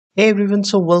Hey everyone,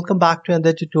 so welcome back to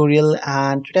another tutorial,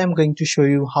 and today I'm going to show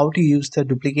you how to use the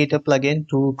Duplicator plugin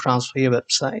to transfer your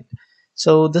website.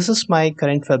 So this is my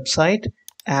current website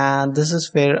and this is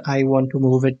where I want to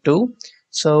move it to.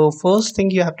 So first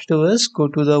thing you have to do is go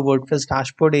to the WordPress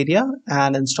dashboard area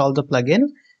and install the plugin.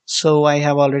 So I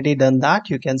have already done that.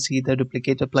 You can see the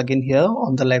Duplicator plugin here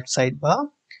on the left sidebar.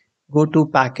 Go to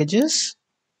packages.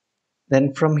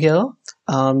 Then from here,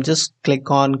 just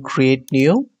click on create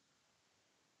new.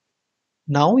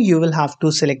 Now you will have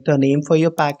to select a name for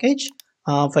your package.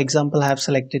 For example, I have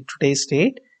selected today's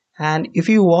date, and if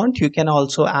you want you can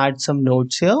also add some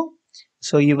notes here,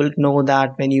 so you will know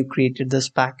that when you created this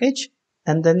package.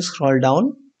 And then scroll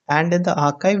down, and in the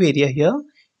archive area here,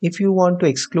 if you want to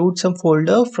exclude some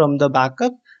folder from the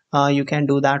backup, you can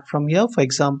do that from here. For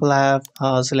example, I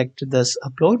have selected this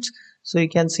uploads, so you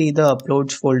can see the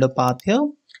uploads folder path here.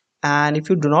 And if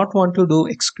you do not want to do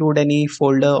exclude any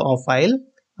folder or file,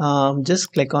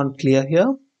 just click on clear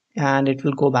here and it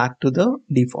will go back to the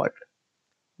default.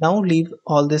 Now leave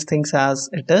all these things as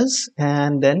it is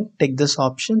and then take this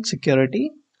option security.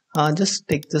 Just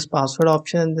take this password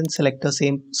option and then select the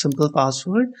same simple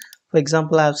password. For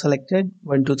example, I have selected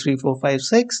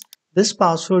 123456. This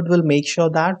password will make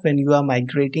sure that when you are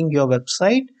migrating your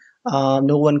website,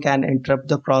 no one can interrupt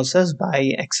the process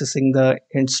by accessing the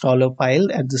installer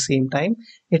file at the same time.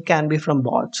 It can be from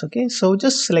bots. Okay, so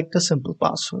just select a simple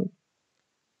password.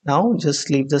 Now just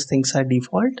leave these things at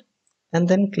default and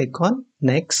then click on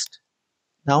next.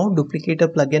 Now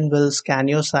Duplicator plugin will scan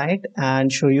your site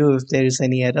and show you if there is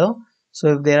any error.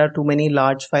 So if there are too many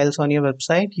large files on your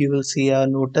website, you will see a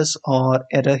notice or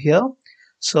error here.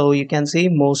 So you can see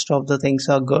most of the things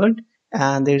are good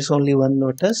and there is only one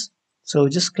notice. So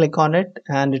just click on it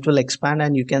and it will expand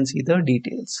and you can see the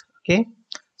details. Okay,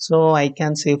 so I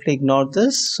can safely ignore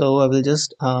this. So I will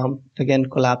just again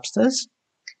collapse this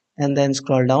and then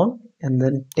scroll down and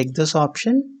then take this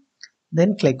option,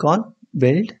 then click on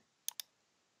build.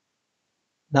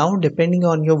 Now depending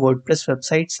on your WordPress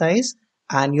website size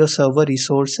and your server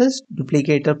resources,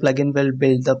 Duplicator plugin will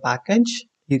build the package.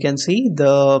 You can see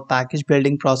the package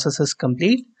building process is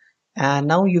complete, and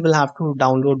now you will have to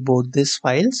download both these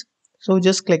files. So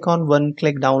just click on one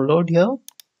click download here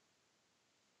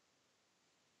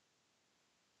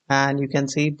and you can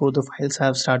see both the files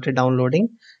have started downloading.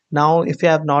 Now if you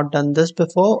have not done this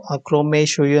before, Chrome may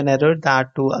show you an error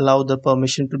that to allow the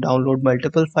permission to download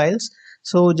multiple files.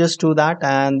 So just do that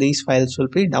and these files will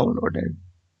be downloaded.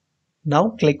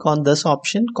 Now click on this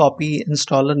option, copy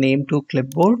installer name to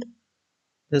clipboard.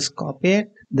 Just copy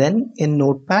it. Then in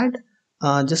Notepad,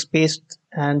 just paste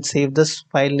and save this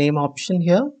file name option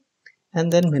here and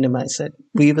then minimize it.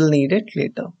 We will need it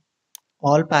later.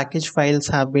 All package files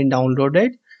have been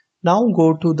downloaded. Now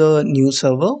go to the new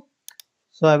server.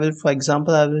 So I will, for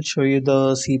example, I will show you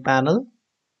the cPanel.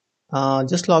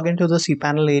 Just log into the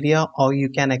cPanel area, or you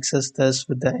can access this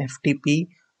with the FTP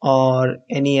or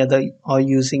any other, or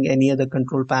using any other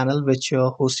control panel which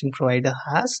your hosting provider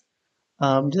has.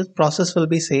 Just process will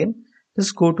be same.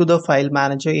 Just go to the file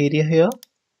manager area here,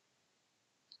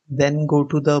 then go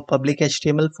to the public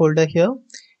HTML folder here.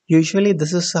 Usually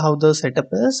this is how the setup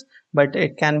is, but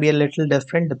it can be a little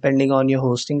different depending on your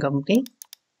hosting company.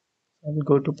 I will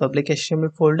go to public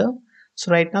HTML folder.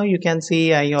 So right now you can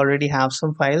see I already have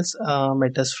some files.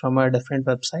 It is from a different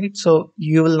website, so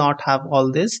you will not have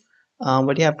all this.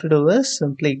 What you have to do is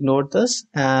simply ignore this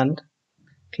and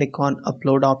click on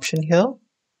upload option here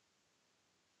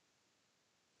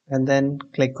and then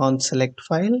click on select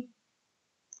file,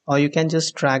 or you can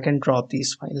just drag and drop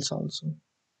these files also.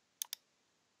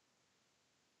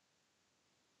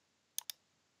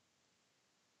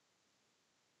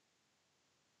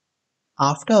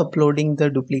 After uploading the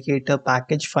duplicator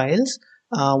package files,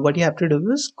 what you have to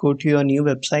do is go to your new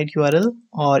website URL,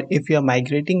 or if you are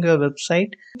migrating your website,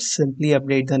 simply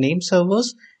update the name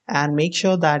servers and make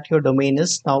sure that your domain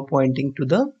is now pointing to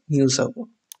the new server.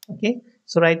 Okay,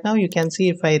 so right now you can see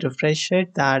if I refresh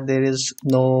it that there is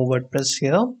no WordPress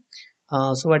here.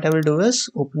 So what I will do is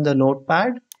open the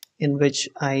notepad in which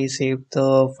I saved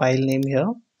the file name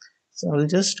here. So I will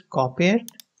just copy it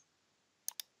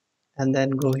and then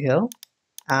go here,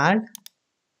 add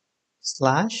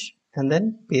slash and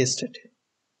then paste it.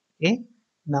 Okay,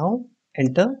 now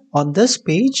enter. On this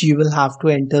page you will have to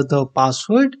enter the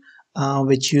password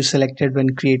which you selected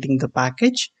when creating the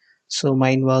package. So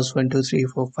mine was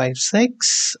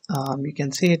 123456. You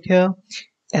can see it here,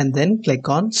 and then click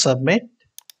on submit.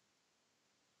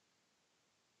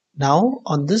 Now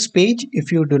on this page,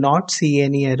 if you do not see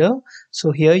any error,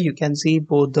 so here you can see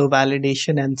both the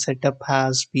validation and setup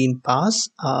has been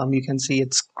passed. You can see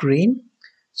it's green.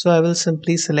 So I will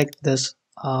simply select this.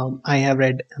 I have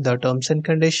read the terms and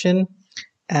condition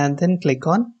and then click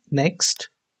on next.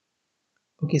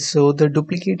 Okay, so the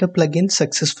duplicator plugin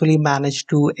successfully managed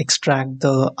to extract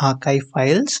the archive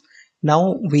files.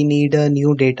 Now we need a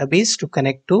new database to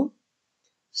connect to.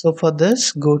 So for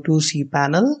this, go to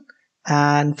cPanel,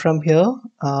 and from here,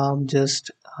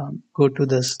 just go to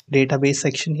this database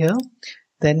section here.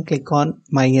 Then click on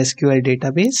MySQL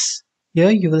database.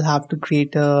 Here you will have to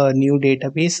create a new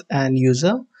database and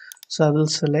user. So I will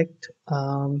select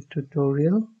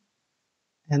tutorial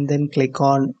and then click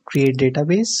on create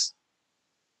database.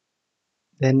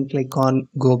 Then click on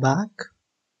go back.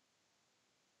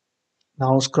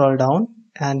 Now scroll down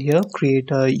and here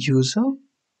create a user.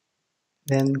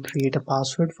 Then create a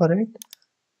password for it.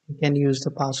 You can use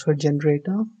the password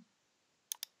generator.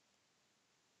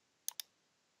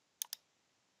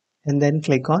 And then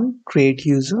click on create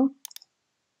user.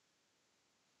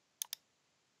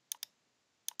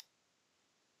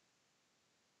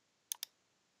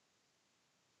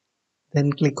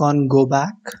 Then click on go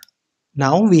back.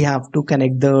 Now we have to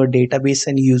connect the database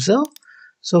and user.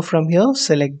 So from here,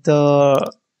 select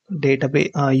the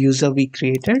database user we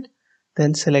created.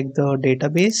 Then select the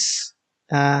database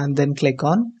and then click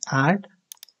on add.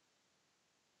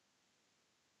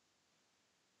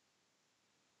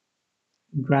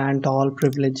 Grant all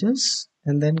privileges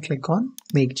and then click on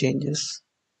make changes.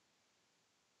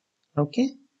 Okay.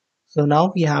 So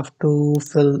now we have to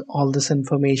fill all this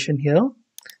information here.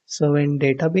 So in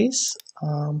database,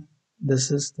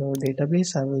 this is the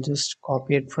database. I will just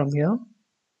copy it from here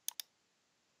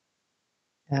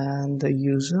and the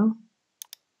user.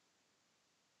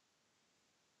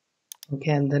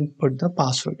 Okay, and then put the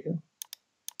password here.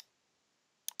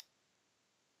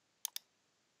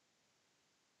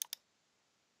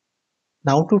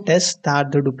 Now to test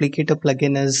that the duplicator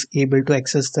plugin is able to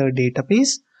access the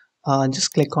database,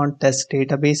 just click on test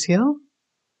database here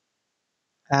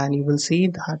and you will see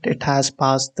that it has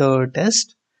passed the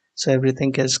test. So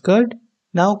everything is good.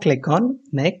 Now click on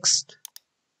next.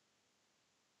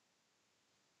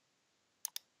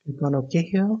 Click on OK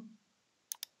here.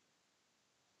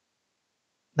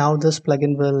 Now this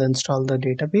plugin will install the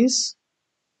database.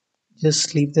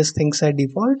 Just leave this things at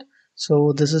default.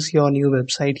 So this is your new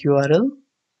website URL.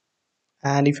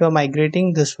 And if you're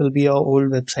migrating, this will be your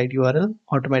old website URL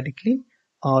automatically.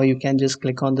 Or you can just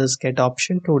click on this get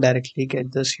option to directly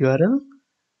get this URL.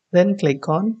 Then click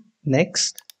on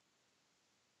next.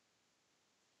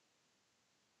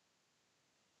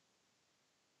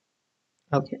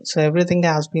 Okay, so everything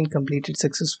has been completed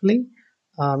successfully.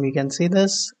 You can see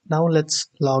this. Now let's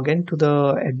log in to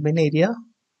the admin area.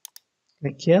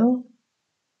 Click here.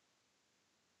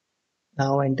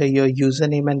 Now enter your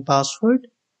username and password.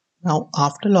 Now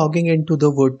after logging into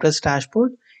the WordPress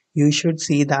dashboard, you should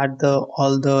see that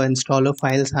all the installer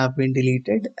files have been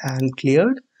deleted and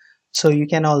cleared. So you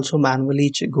can also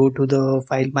manually go to the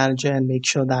file manager and make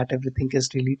sure that everything is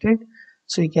deleted.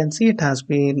 So you can see it has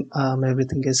been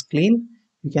everything is clean.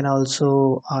 You can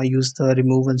also use the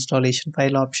remove installation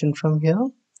file option from here.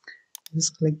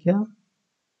 Just click here.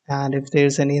 And if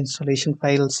there's any installation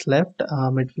files left,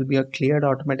 it will be cleared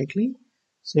automatically.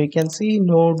 So you can see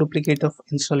no duplicate of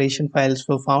installation files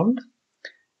were found.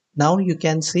 Now you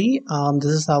can see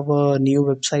this is our new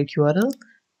website URL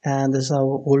and this is our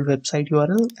old website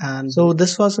URL. And so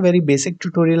this was a very basic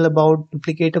tutorial about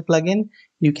duplicator plugin.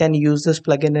 You can use this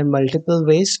plugin in multiple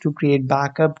ways to create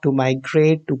backup, to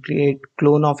migrate, to create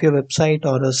clone of your website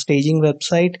or a staging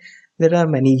website. There are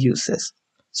many uses.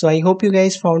 So I hope you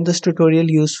guys found this tutorial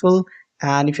useful,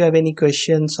 and if you have any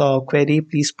questions or query,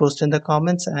 please post in the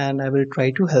comments and I will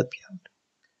try to help you out.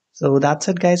 So that's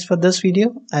it guys for this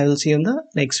video. I will see you in the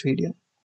next video.